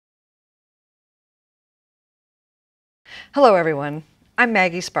Hello everyone, I'm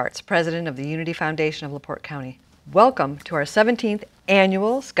Maggie Spartz, President of the Unity Foundation of LaPorte County. Welcome to our 17th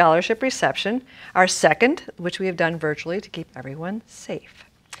annual scholarship reception, our second, which we have done virtually to keep everyone safe.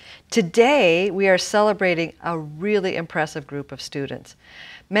 Today we are celebrating a really impressive group of students.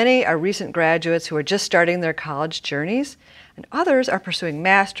 Many are recent graduates who are just starting their college journeys, and others are pursuing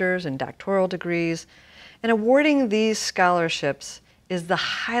master's and doctoral degrees. And awarding these scholarships is the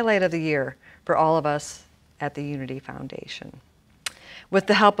highlight of the year for all of us at the Unity Foundation. With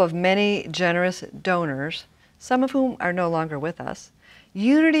the help of many generous donors, some of whom are no longer with us,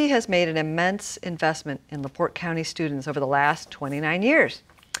 Unity has made an immense investment in LaPorte County students over the last 29 years.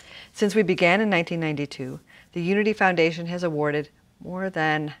 Since we began in 1992, the Unity Foundation has awarded more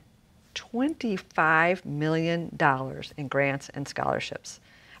than $25 million in grants and scholarships.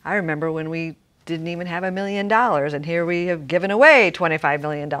 I remember when we didn't even have $1 million, and here we have given away $25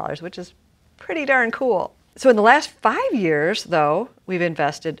 million, which is pretty darn cool. So in the last 5 years, though, we've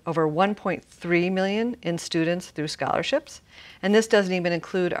invested over $1.3 million in students through scholarships. And this doesn't even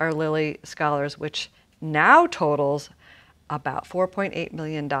include our Lilly Scholars, which now totals about $4.8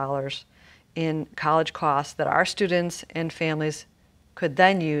 million in college costs that our students and families could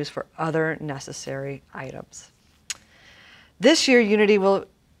then use for other necessary items. This year, Unity will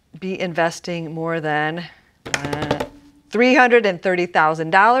be investing more than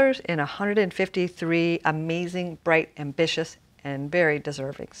 $330,000 in 153 amazing, bright, ambitious, and very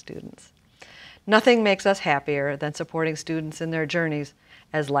deserving students. Nothing makes us happier than supporting students in their journeys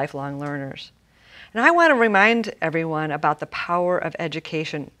as lifelong learners. And I want to remind everyone about the power of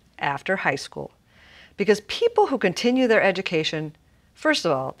education after high school, because people who continue their education, first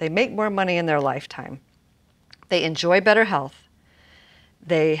of all, they make more money in their lifetime. They enjoy better health.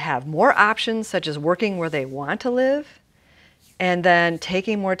 They have more options, such as working where they want to live, and then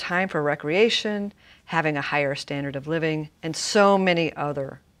taking more time for recreation, having a higher standard of living, and so many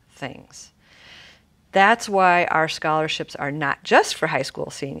other things. That's why our scholarships are not just for high school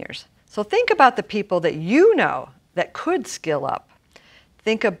seniors. So think about the people that you know that could skill up.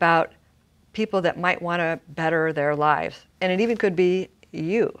 Think about people that might want to better their lives, and it even could be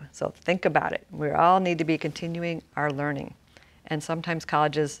you. So think about it. We all need to be continuing our learning, and sometimes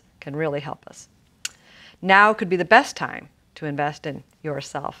colleges can really help us. Now could be the best time to invest in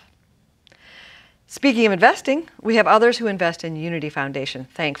yourself. Speaking of investing, we have others who invest in Unity Foundation,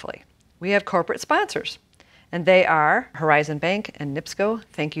 thankfully. We have corporate sponsors, and they are Horizon Bank and NIPSCO.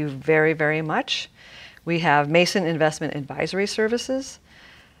 Thank you very, very much. We have Mason Investment Advisory Services,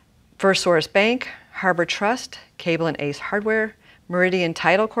 First Source Bank, Harbor Trust, Cable and Ace Hardware, Meridian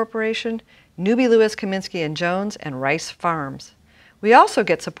Title Corporation, Newby Lewis Kaminsky and Jones, and Rice Farms. We also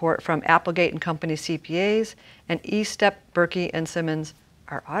get support from Applegate and Company CPAs and E-Step, Berkey and Simmons,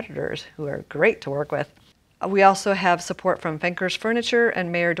 our auditors, who are great to work with. We also have support from Finkers Furniture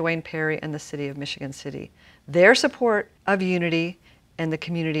and Mayor Dwayne Perry and the City of Michigan City. Their support of Unity and the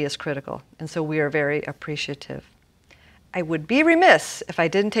community is critical, and so we are very appreciative. I would be remiss if I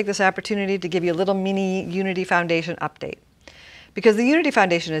didn't take this opportunity to give you a little mini Unity Foundation update. Because the Unity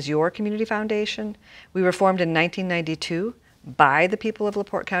Foundation is your community foundation. We were formed in 1992 by the people of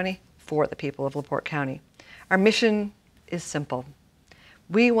LaPorte County, for the people of LaPorte County. Our mission is simple.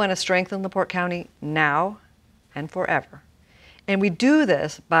 We want to strengthen LaPorte County now and forever. And we do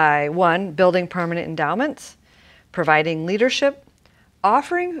this by, one, building permanent endowments, providing leadership,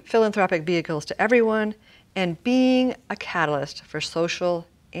 offering philanthropic vehicles to everyone, and being a catalyst for social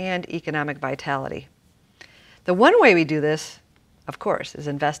and economic vitality. The one way we do this, of course, is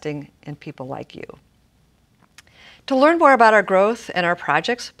investing in people like you. To learn more about our growth and our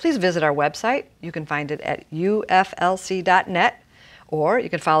projects, please visit our website. You can find it at uflc.net, or you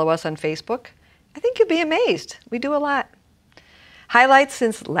can follow us on Facebook. I think you'll be amazed. We do a lot. Highlights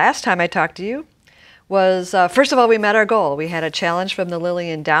since last time I talked to you was, first of all, we met our goal. We had a challenge from the Lilly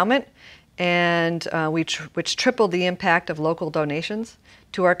Endowment, and which tripled the impact of local donations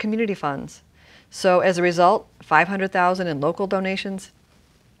to our community funds. So as a result, $500,000 in local donations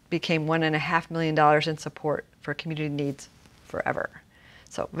became $1.5 million in support for community needs forever.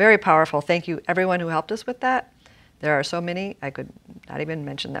 So very powerful. Thank you everyone who helped us with that. There are so many, I could not even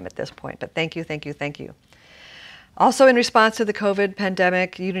mention them at this point, but thank you, thank you, thank you. Also, in response to the COVID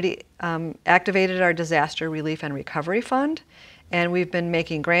pandemic, Unity activated our Disaster Relief and Recovery Fund, and we've been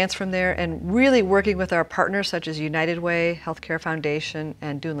making grants from there and really working with our partners such as United Way, Healthcare Foundation,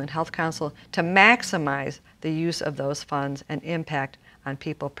 and Duneland Health Council to maximize the use of those funds and impact on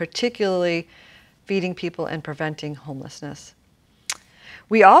people, particularly feeding people and preventing homelessness.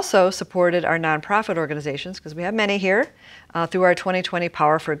 We also supported our nonprofit organizations, because we have many here, through our 2020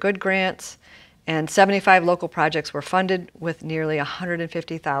 Power for Good grants, And 75 local projects were funded with nearly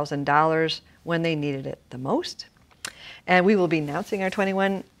 $150,000 when they needed it the most. And we will be announcing our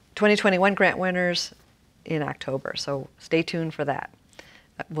 2021 grant winners in October, so stay tuned for that.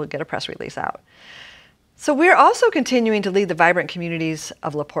 We'll get a press release out. So we're also continuing to lead the Vibrant Communities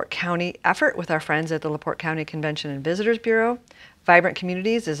of LaPorte County effort with our friends at the LaPorte County Convention and Visitors Bureau. Vibrant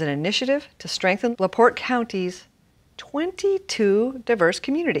Communities is an initiative to strengthen LaPorte County's 22 diverse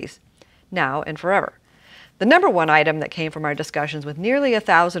communities, now and forever. The number one item that came from our discussions with nearly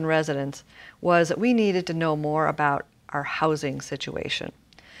 1,000 residents was that we needed to know more about our housing situation.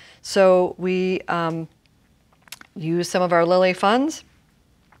 So we used some of our Lilly funds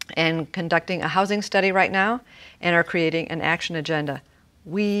and conducting a housing study right now and are creating an action agenda.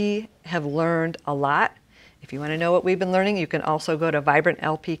 We have learned a lot. If you want to know what we've been learning, you can also go to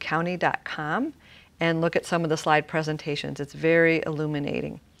vibrantlpcounty.com and look at some of the slide presentations. It's very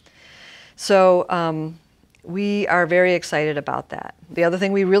illuminating. So we are very excited about that. The other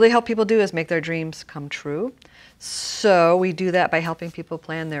thing we really help people do is make their dreams come true. So we do that by helping people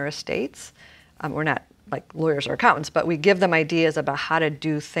plan their estates. We're not like lawyers or accountants, but we give them ideas about how to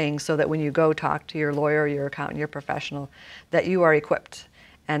do things so that when you go talk to your lawyer, your accountant, your professional, that you are equipped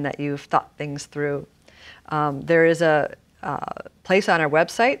and that you've thought things through. There is a place on our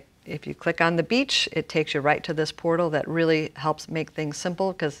website. If you click on the beach, it takes you right to this portal that really helps make things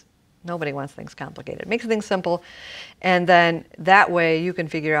simple, because nobody wants things complicated. It makes things simple, and then that way you can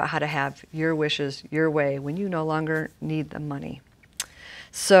figure out how to have your wishes your way when you no longer need the money.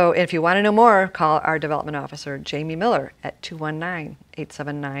 So if you want to know more, call our development officer, Jamie Miller, at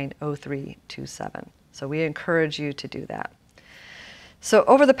 219-879-0327. So we encourage you to do that. So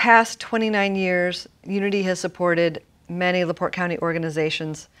over the past 29 years, Unity has supported many LaPorte County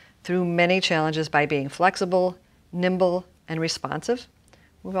organizations through many challenges by being flexible, nimble, and responsive.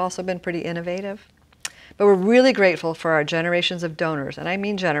 We've also been pretty innovative. But we're really grateful for our generations of donors, and I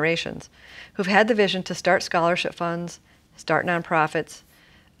mean generations, who've had the vision to start scholarship funds, start nonprofits,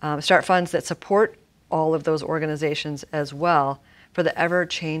 start funds that support all of those organizations as well for the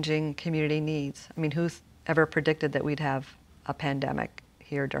ever-changing community needs. I mean, who ever predicted that we'd have a pandemic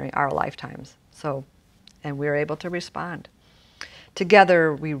here during our lifetimes? So, and we're able to respond.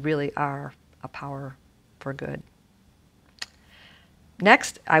 Together, we really are a power for good.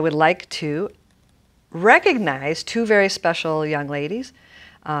 Next, I would like to recognize two very special young ladies,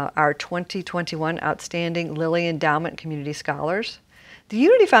 our 2021 Outstanding Lilly Endowment Community Scholars. The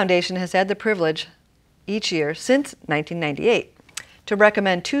Unity Foundation has had the privilege each year since 1998 to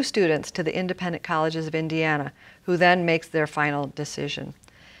recommend two students to the Independent Colleges of Indiana, who then makes their final decision.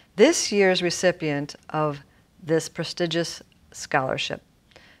 This year's recipient of this prestigious scholarship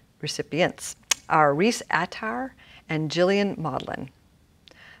recipients are Reese Attar and Jillian Maudlin.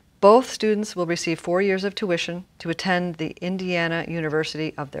 Both students will receive 4 years of tuition to attend the Indiana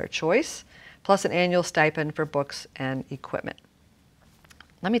University of their choice, plus an annual stipend for books and equipment.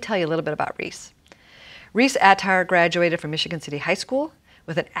 Let me tell you a little bit about Reese. Reese Attar graduated from Michigan City High School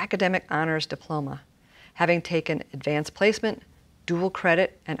with an academic honors diploma, having taken advanced placement, dual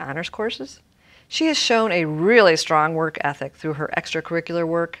credit, and honors courses. She has shown a really strong work ethic through her extracurricular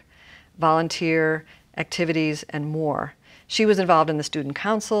work, volunteer activities, and more. She was involved in the student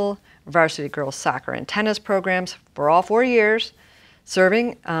council, varsity girls soccer and tennis programs for all 4 years,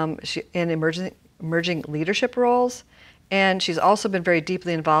 serving in emerging leadership roles. And she's also been very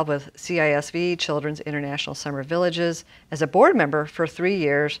deeply involved with CISV, Children's International Summer Villages, as a board member for 3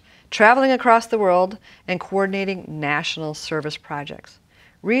 years, traveling across the world and coordinating national service projects.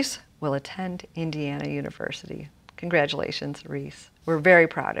 Reese will attend Indiana University. Congratulations, Reese. We're very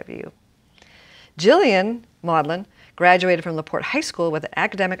proud of you. Jillian Maudlin graduated from LaPorte High School with an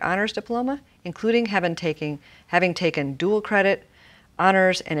academic honors diploma, including having taken dual credit,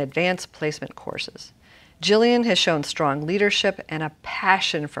 honors, and advanced placement courses. Jillian has shown strong leadership and a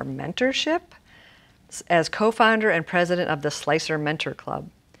passion for mentorship as co-founder and president of the Slicer Mentor Club,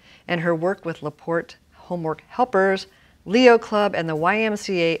 and her work with LaPorte Homework Helpers, Leo Club, and the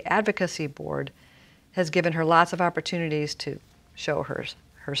YMCA Advocacy Board has given her lots of opportunities to show her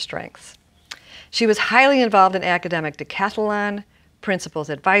strengths. She was highly involved in academic decathlon, Principals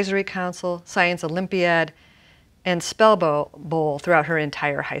Advisory Council, Science Olympiad, and Spell Bowl throughout her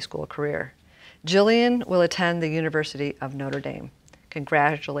entire high school career. Jillian will attend the University of Notre Dame.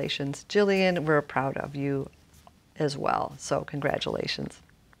 Congratulations, Jillian. We're proud of you as well, so congratulations.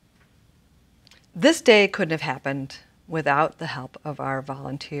 This day couldn't have happened without the help of our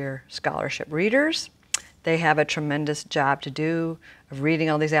volunteer scholarship readers. They have a tremendous job to do of reading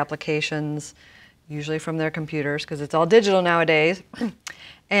all these applications, usually from their computers, because it's all digital nowadays,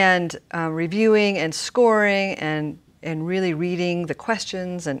 and reviewing and scoring and really reading the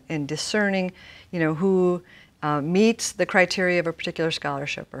questions and discerning, who meets the criteria of a particular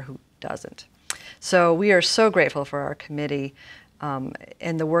scholarship or who doesn't. So we are so grateful for our committee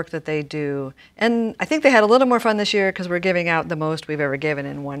and the work that they do. And I think they had a little more fun this year because we're giving out the most we've ever given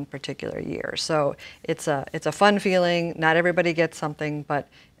in one particular year. So it's a fun feeling. Not everybody gets something, but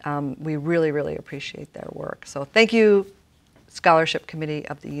we really, really appreciate their work. So thank you, Scholarship Committee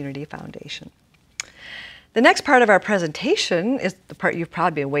of the Unity Foundation. The next part of our presentation is the part you've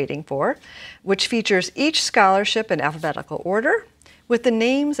probably been waiting for, which features each scholarship in alphabetical order with the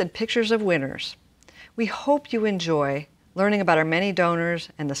names and pictures of winners. We hope you enjoy learning about our many donors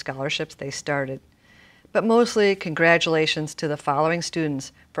and the scholarships they started. But mostly, congratulations to the following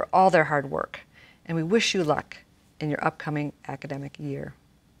students for all their hard work, and we wish you luck in your upcoming academic year.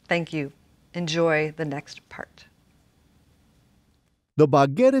 Thank you. Enjoy the next part. The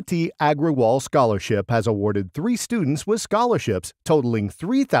Bhagirathi Agrawal Scholarship has awarded 3 students with scholarships totaling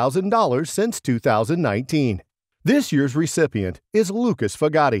 $3,000 since 2019. This year's recipient is Lucas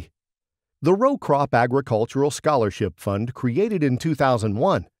Fagati. The Row Crop Agricultural Scholarship Fund, created in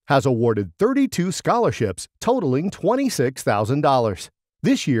 2001, has awarded 32 scholarships totaling $26,000.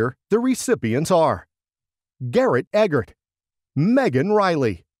 This year, the recipients are Garrett Eggert, Megan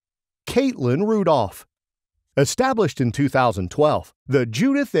Riley, Caitlin Rudolph. Established in 2012, the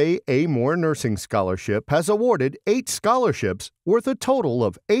Judith A. Moore Nursing Scholarship has awarded 8 scholarships worth a total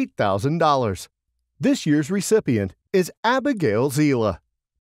of $8,000. This year's recipient is Abigail Zila.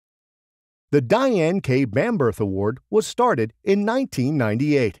 The Diane K. Bamberth Award was started in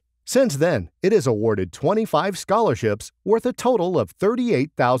 1998. Since then, it has awarded 25 scholarships worth a total of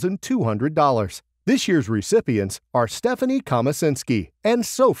 $38,200. This year's recipients are Stephanie Komasinski and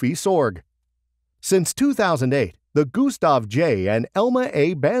Sophie Sorg. Since 2008, the Gustav J. and Elma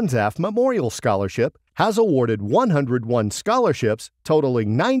A. Banzaf Memorial Scholarship has awarded 101 scholarships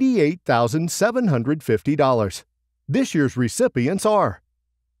totaling $98,750. This year's recipients are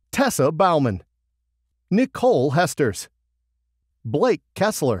Tessa Bauman, Nicole Hesters, Blake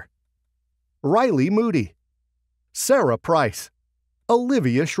Kessler, Riley Moody, Sarah Price,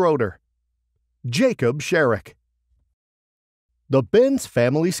 Olivia Schroeder, Jacob Sherrick. The Benz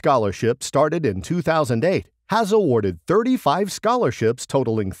Family Scholarship, started in 2008, has awarded 35 scholarships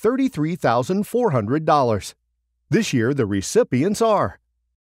totaling $33,400. This year, the recipients are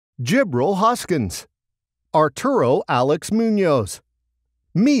Jibril Hoskins, Arturo Alex Munoz,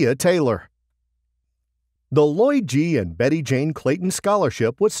 Mia Taylor. The Lloyd G. and Betty Jane Clayton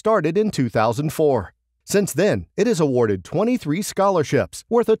Scholarship was started in 2004. Since then, it has awarded 23 scholarships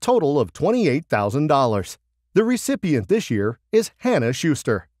worth a total of $28,000. The recipient this year is Hannah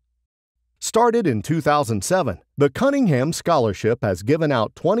Schuster. Started in 2007, the Cunningham Scholarship has given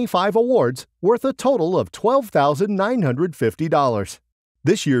out 25 awards worth a total of $12,950.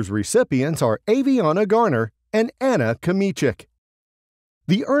 This year's recipients are Aviana Garner and Anna Kamichik.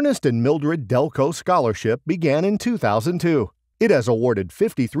 The Ernest and Mildred Delco Scholarship began in 2002. It has awarded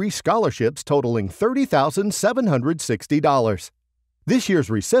 53 scholarships totaling $30,760. This year's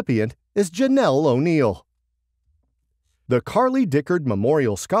recipient is Janelle O'Neill. The Carly Dickard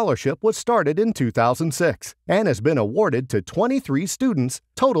Memorial Scholarship was started in 2006 and has been awarded to 23 students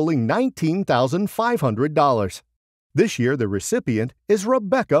totaling $19,500. This year, the recipient is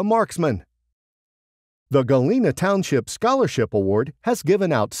Rebecca Marksman. The Galena Township Scholarship Award has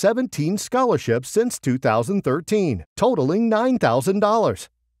given out 17 scholarships since 2013, totaling $9,000.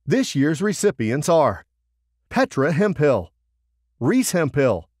 This year's recipients are Petra Hemphill, Reese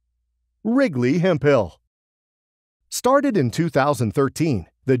Hemphill, Wrigley Hemphill. Started in 2013,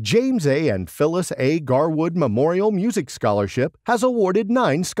 the James A. and Phyllis A. Garwood Memorial Music Scholarship has awarded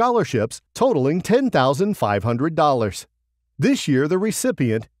 9 scholarships totaling $10,500. This year, the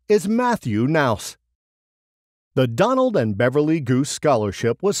recipient is Matthew Nouse. The Donald and Beverly Goose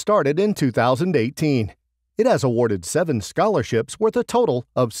Scholarship was started in 2018. It has awarded 7 scholarships worth a total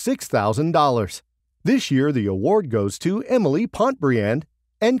of $6,000. This year, the award goes to Emily Pontbriand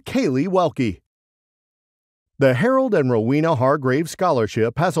and Kaylee Welke. The Harold and Rowena Hargrave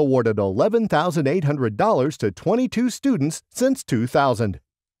Scholarship has awarded $11,800 to 22 students since 2000.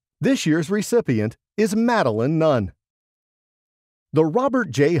 This year's recipient is Madeline Nunn. The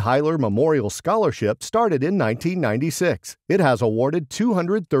Robert J. Heiler Memorial Scholarship started in 1996. It has awarded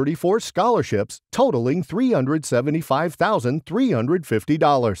 234 scholarships totaling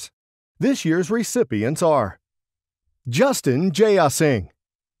 $375,350. This year's recipients are Justin Jayasingh,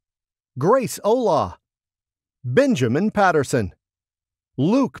 Grace Ola, Benjamin Patterson,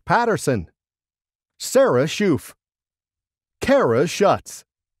 Luke Patterson, Sarah Schoof, Kara Schutz,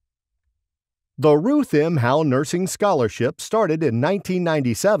 The Ruth M. Howe Nursing Scholarship, started in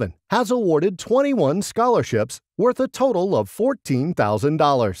 1997, has awarded 21 scholarships worth a total of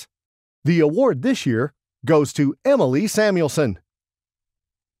 $14,000. The award this year goes to Emily Samuelson.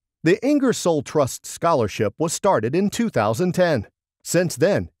 The Ingersoll Trust Scholarship was started in 2010. Since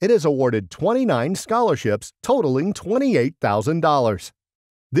then, it has awarded 29 scholarships totaling $28,000.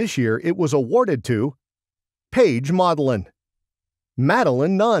 This year, it was awarded to Paige Maudlin,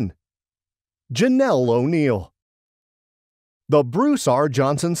 Madeline Nunn, Janelle O'Neill. The Bruce R.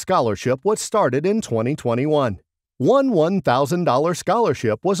 Johnson Scholarship was started in 2021. One $1,000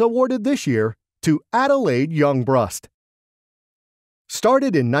 scholarship was awarded this year to Adelaide Youngbrust.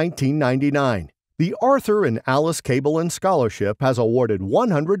 Started in 1999, the Arthur and Alice Cabelin Scholarship has awarded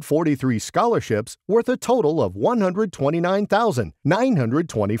 143 scholarships worth a total of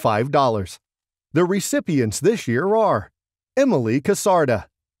 $129,925. The recipients this year are Emily Casarda,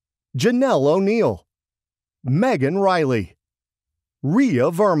 Janelle O'Neill, Megan Riley,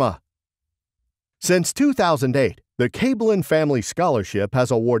 Rhea Verma. Since 2008, the Cabelin Family Scholarship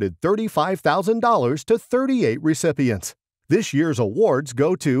has awarded $35,000 to 38 recipients. This year's awards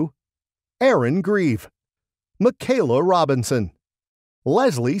go to Aaron Grieve, Michaela Robinson,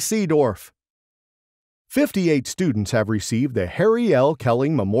 Leslie Seedorf. 58 students have received the Harry L.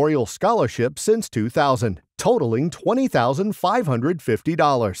 Kelling Memorial Scholarship since 2000, totaling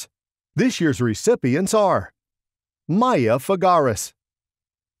 $20,550. This year's recipients are Maya Fagaris,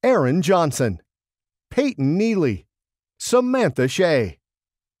 Aaron Johnson, Peyton Neely, Samantha Shea,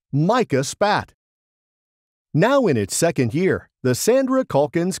 Micah Spat. Now in its second year, the Sandra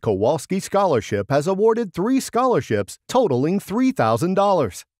Calkins Kowalski Scholarship has awarded 3 scholarships totaling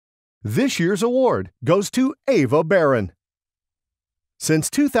 $3,000. This year's award goes to Ava Barron. Since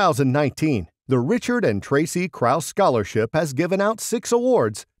 2019, the Richard and Tracy Krause Scholarship has given out 6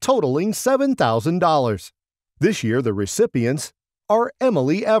 awards totaling $7,000. This year, the recipients are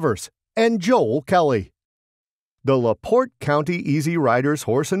Emily Evers and Joel Kelly. The LaPorte County Easy Riders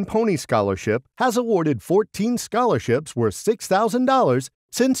Horse and Pony Scholarship has awarded 14 scholarships worth $6,000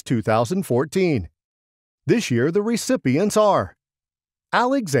 since 2014. This year, the recipients are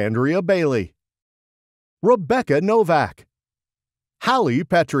Alexandria Bailey, Rebecca Novak, Hallie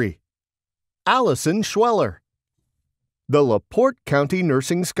Petrie, Allison Schweller. The LaPorte County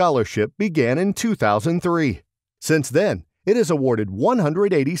Nursing Scholarship began in 2003. Since then, it has awarded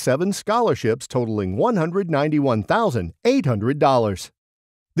 187 scholarships totaling $191,800.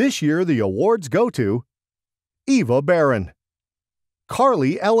 This year, the awards go to Eva Barron,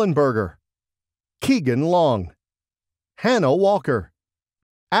 Carly Ellenberger, Keegan Long, Hannah Walker,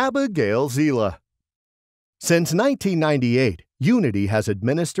 Abigail Zila. Since 1998, Unity has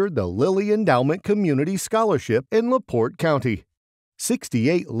administered the Lilly Endowment Community Scholarship in LaPorte County.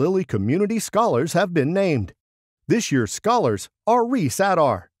 68 Lilly Community Scholars have been named. This year's scholars are Reese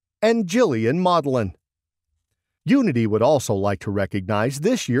Adar and Jillian Maudlin. Unity would also like to recognize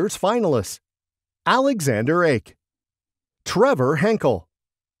this year's finalists: Alexander Ake, Trevor Henkel,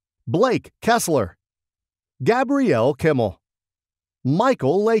 Blake Kessler, Gabrielle Kimmel,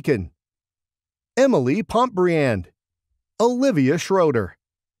 Michael Lakin, Emily Pontbriand, Olivia Schroeder,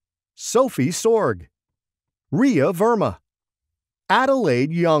 Sophie Sorg, Rhea Verma,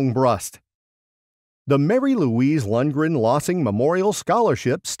 Adelaide Youngbrust. The Mary Louise Lundgren Lossing Memorial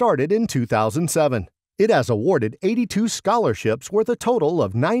Scholarship started in 2007. It has awarded 82 scholarships worth a total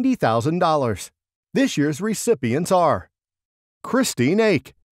of $90,000. This year's recipients are Christine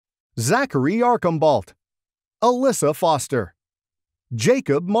Ake, Zachary Archambault, Alyssa Foster,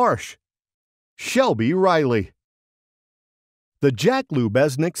 Jacob Marsh, Shelby Riley. The Jack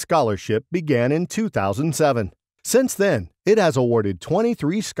Lubeznik Scholarship began in 2007. Since then, it has awarded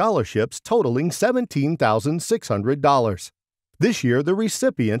 23 scholarships totaling $17,600. This year, the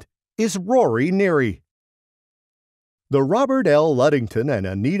recipient is Rory Neary. The Robert L. Luddington and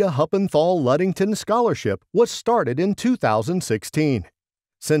Anita Huppenthal Luddington Scholarship was started in 2016.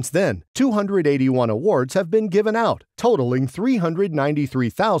 Since then, 281 awards have been given out, totaling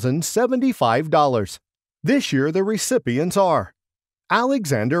 $393,075. This year, the recipients are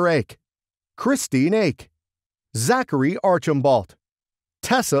Alexander Ake, Christine Ake, Zachary Archambault,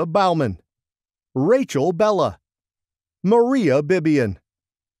 Tessa Bauman, Rachel Bella, Maria Bibian,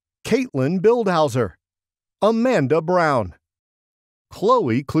 Caitlin Bildhauser, Amanda Brown,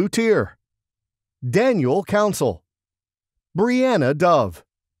 Chloe Cloutier, Daniel Council, Brianna Dove,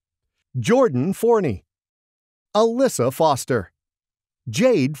 Jordan Forney, Alyssa Foster,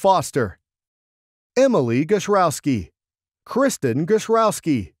 Jade Foster, Emily Gushrowski, Kristen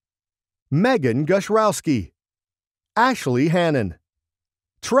Gushrowski, Megan Gushrowski, Ashley Hannon,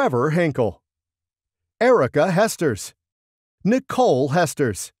 Trevor Hinkle, Erica Hesters, Nicole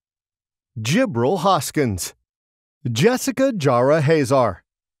Hesters, Jibril Hoskins, Jessica Jara Hazar,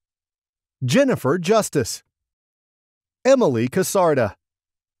 Jennifer Justice, Emily Casarda,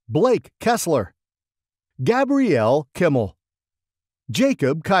 Blake Kessler, Gabrielle Kimmel,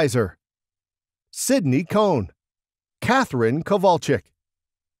 Jacob Kaiser, Sydney Cohn, Catherine Kowalczyk,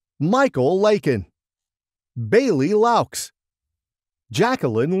 Michael Lakin, Bailey Laux,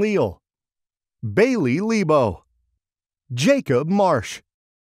 Jacqueline Leal, Bailey Lebo, Jacob Marsh,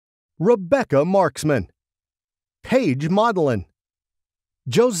 Rebecca Marksman, Paige Maudlin,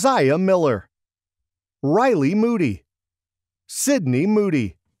 Josiah Miller, Riley Moody, Sydney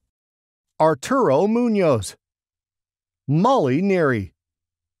Moody, Arturo Munoz, Molly Neary,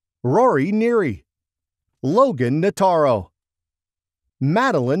 Rory Neary, Logan Nataro,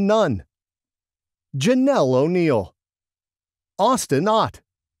 Madeline Nunn, Janelle O'Neill, Austin Ott,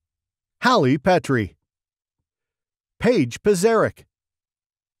 Hallie Petrie, Paige Pizarek,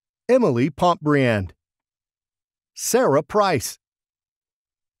 Emily Pontbriand, Sarah Price,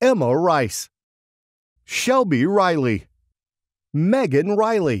 Emma Rice, Shelby Riley, Megan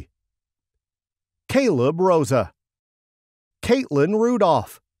Riley, Caleb Rosa, Caitlin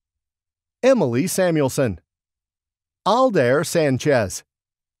Rudolph, Emily Samuelson, Aldair Sanchez,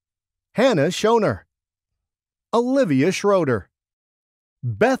 Hannah Schoner, Olivia Schroeder,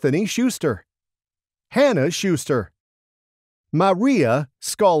 Bethany Schuster, Hannah Schuster, Maria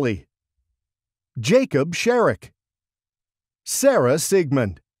Scully, Jacob Sherrick, Sarah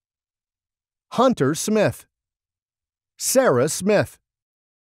Sigmund, Hunter Smith, Sarah Smith,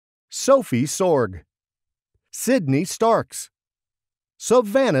 Sophie Sorg, Sydney Starks,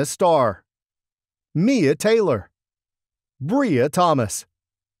 Savannah Starr, Mia Taylor, Bria Thomas,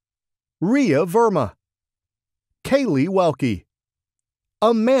 Rhea Verma, Kaylee Welke,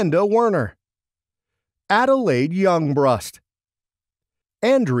 Amanda Werner, Adelaide Youngbrust,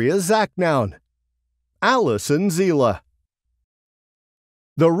 Andrea Zachnown, Allison Zila.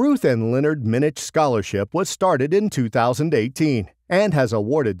 The Ruth and Leonard Minich Scholarship was started in 2018 and has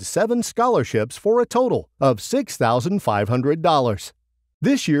awarded 7 scholarships for a total of $6,500.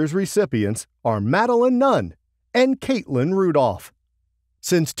 This year's recipients are Madeline Nunn and Caitlin Rudolph.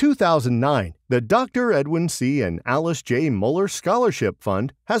 Since 2009, the Dr. Edwin C. and Alice J. Muller Scholarship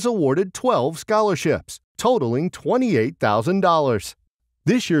Fund has awarded 12 scholarships, totaling $28,000.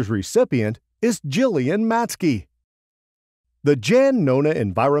 This year's recipient is Jillian Matsky. The Jan Nona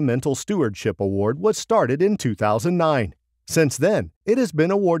Environmental Stewardship Award was started in 2009. Since then, it has been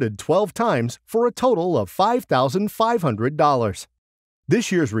awarded 12 times for a total of $5,500.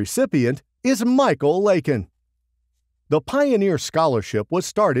 This year's recipient is Michael Lakin. The Pioneer Scholarship was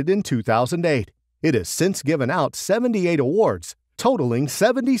started in 2008. It has since given out 78 awards, totaling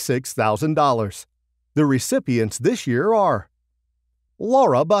 $76,000. The recipients this year are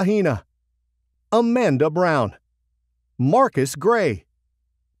Laura Bahina, Amanda Brown, Marcus Gray,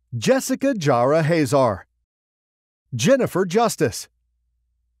 Jessica Jara Hazar, Jennifer Justice,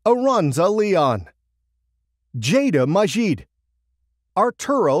 Aranza Leon, Jada Majid,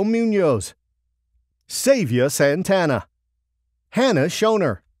 Arturo Munoz, Savia Santana, Hannah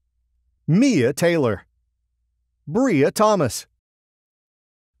Schoner, Mia Taylor, Bria Thomas.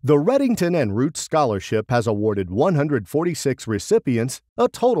 The Reddington and Roots Scholarship has awarded 146 recipients a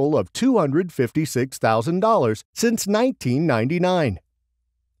total of $256,000 since 1999.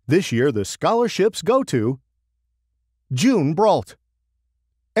 This year, the scholarships go to June Brault,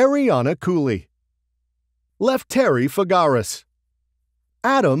 Ariana Cooley, Lefteri Fagaris,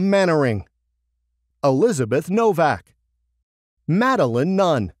 Adam Mannering, Elizabeth Novak, Madeline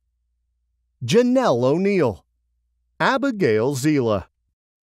Nunn, Janelle O'Neill, Abigail Zila.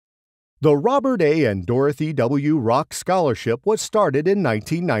 The Robert A. and Dorothy W. Rock Scholarship was started in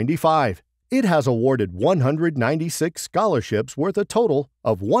 1995. It has awarded 196 scholarships worth a total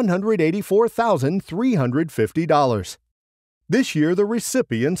of $184,350. This year, the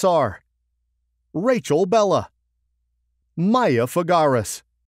recipients are Rachel Bella, Maya Fagaris,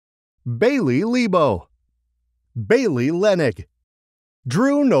 Bailey Lebo, Bailey Lenig,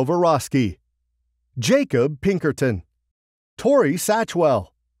 Drew Novorosky, Jacob Pinkerton, Tori Satchwell,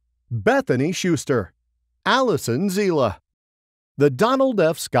 Bethany Schuster, Allison Zila. The Donald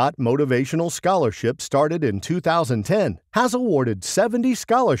F. Scott Motivational Scholarship, started in 2010, has awarded 70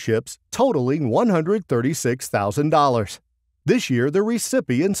 scholarships totaling $136,000. This year, the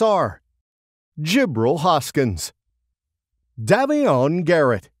recipients are Jibril Hoskins, Davion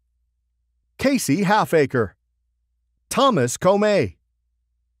Garrett, Casey Halfacre, Thomas Comey,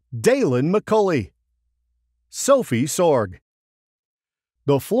 Dalen McCulley, Sophie Sorg.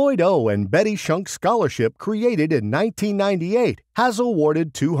 The Floyd O. and Betty Shunk Scholarship, created in 1998, has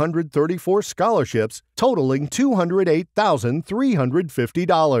awarded 234 scholarships totaling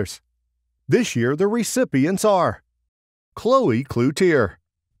 $208,350. This year, the recipients are Chloe Cloutier,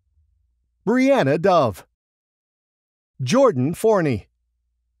 Brianna Dove, Jordan Forney,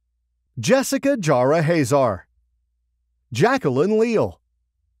 Jessica Jara Hazar, Jacqueline Leal,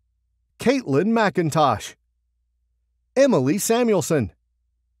 Caitlin McIntosh, Emily Samuelson,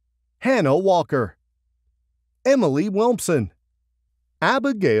 Hannah Walker, Emily Wilmson,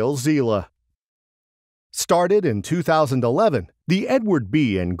 Abigail Zila. Started in 2011, the Edward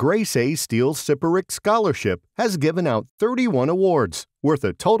B. and Grace A. Steele Siperick Scholarship has given out 31 awards, worth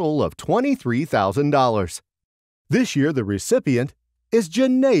a total of $23,000. This year, the recipient is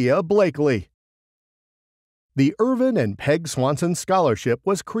Janaea Blakely. The Irvin and Peg Swanson Scholarship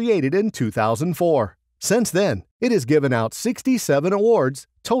was created in 2004. Since then, it has given out 67 awards,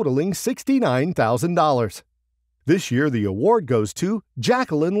 totaling $69,000. This year, the award goes to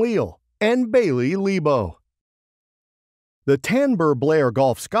Jacqueline Leal and Bailey Lebo. The Tanber Blair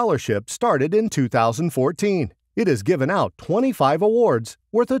Golf Scholarship started in 2014. It has given out 25 awards,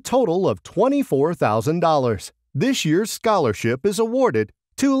 worth a total of $24,000. This year's scholarship is awarded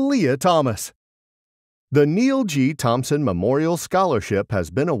to Leah Thomas. The Neil G. Thompson Memorial Scholarship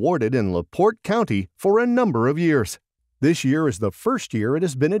has been awarded in LaPorte County for a number of years. This year is the first year it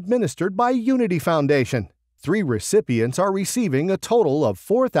has been administered by Unity Foundation. 3 recipients are receiving a total of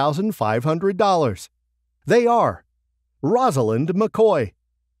 $4,500. They are Rosalind McCoy,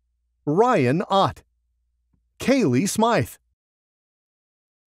 Ryan Ott, Kaylee Smythe.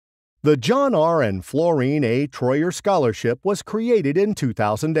 The John R. and Florine A. Troyer Scholarship was created in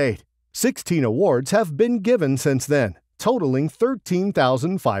 2008. 16 awards have been given since then, totaling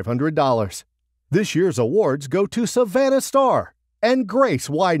 $13,500. This year's awards go to Savannah Starr and Grace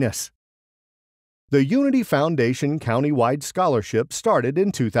Wyness. The Unity Foundation Countywide Scholarship started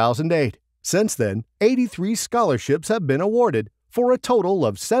in 2008. Since then, 83 scholarships have been awarded for a total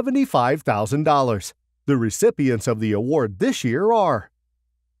of $75,000. The recipients of the award this year are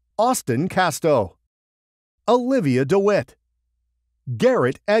Austin Casto, Olivia DeWitt,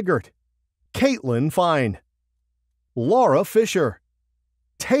 Garrett Eggert, Caitlin Fine, Laura Fisher,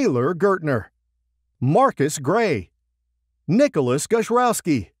 Taylor Gertner, Marcus Gray, Nicholas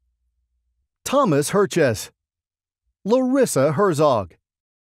Goshrowski, Thomas Herches, Larissa Herzog,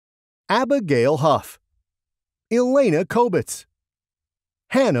 Abigail Huff, Elena Kobitz,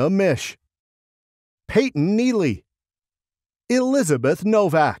 Hannah Mish, Peyton Neely, Elizabeth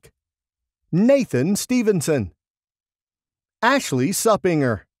Novak, Nathan Stevenson, Ashley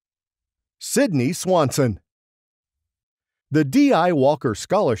Suppinger, Sydney Swanson. The D.I. Walker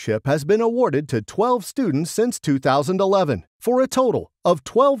Scholarship has been awarded to 12 students since 2011 for a total of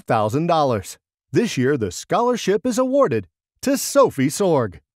 $12,000. This year, the scholarship is awarded to Sophie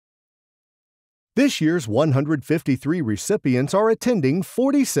Sorg. This year's 153 recipients are attending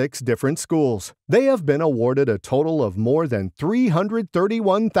 46 different schools. They have been awarded a total of more than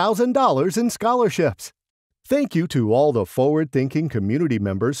 $331,000 in scholarships. Thank you to all the forward-thinking community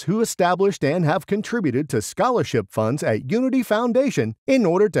members who established and have contributed to scholarship funds at Unity Foundation in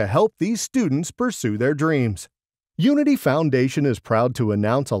order to help these students pursue their dreams. Unity Foundation is proud to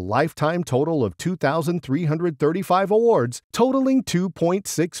announce a lifetime total of 2,335 awards, totaling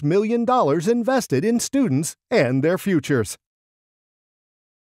 $2.6 million invested in students and their futures.